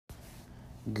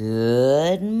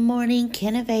Good morning,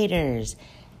 Kinnovators.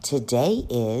 Today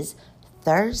is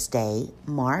Thursday,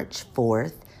 March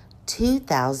 4th,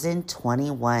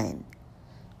 2021.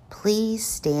 Please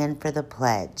stand for the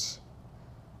pledge.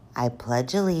 I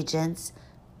pledge allegiance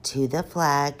to the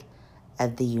flag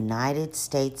of the United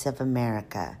States of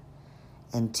America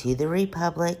and to the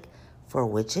republic for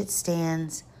which it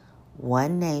stands,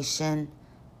 one nation,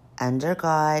 under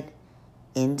God,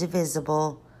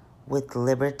 indivisible, with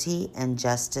liberty and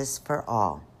justice for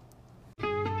all.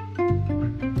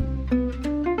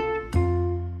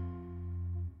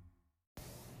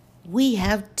 We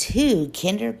have 2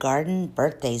 kindergarten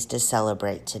birthdays to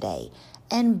celebrate today,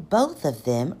 and both of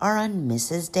them are on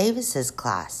Mrs. Davis's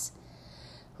class.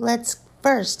 Let's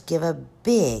first give a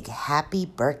big happy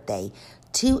birthday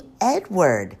to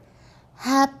Edward.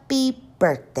 Happy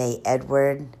birthday,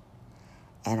 Edward.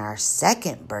 And our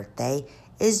second birthday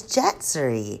is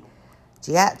Jatsuri.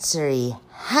 Jatsuri,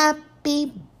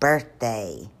 happy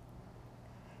birthday.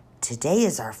 Today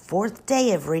is our 4th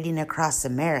day of Reading Across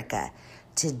America.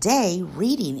 Today,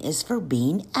 reading is for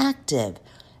being active.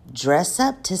 Dress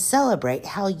up to celebrate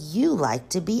how you like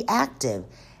to be active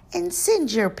and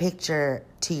send your picture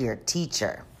to your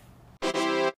teacher.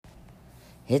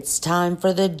 It's time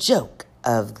for the joke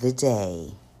of the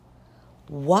day.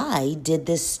 Why did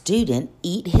the student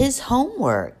eat his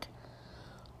homework?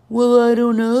 Well, I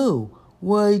don't know.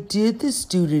 Why did the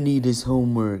student eat his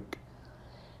homework?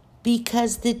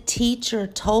 Because the teacher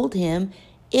told him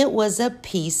it was a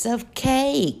piece of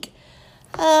cake.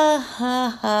 Ha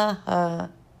ha ha ha.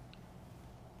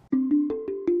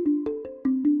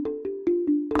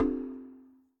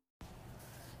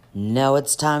 Now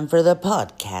it's time for the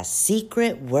podcast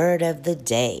secret word of the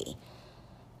day.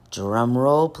 Drum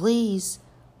roll, please.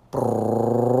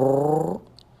 Brrr.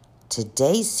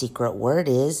 Today's secret word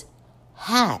is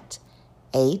hat.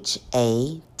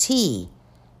 H-A-T.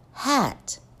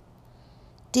 Hat.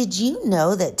 Did you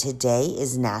know that today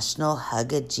is National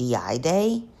Hug a GI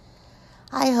Day?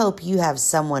 I hope you have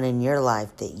someone in your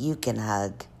life that you can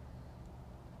hug.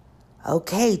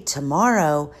 Okay,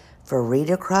 tomorrow for Read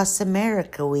Across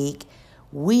America Week,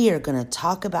 we are going to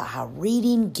talk about how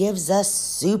reading gives us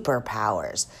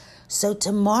superpowers. So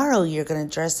tomorrow you're going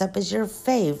to dress up as your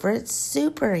favorite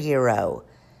superhero.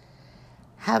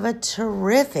 Have a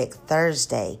terrific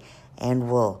Thursday, and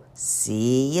we'll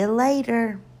see you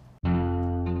later.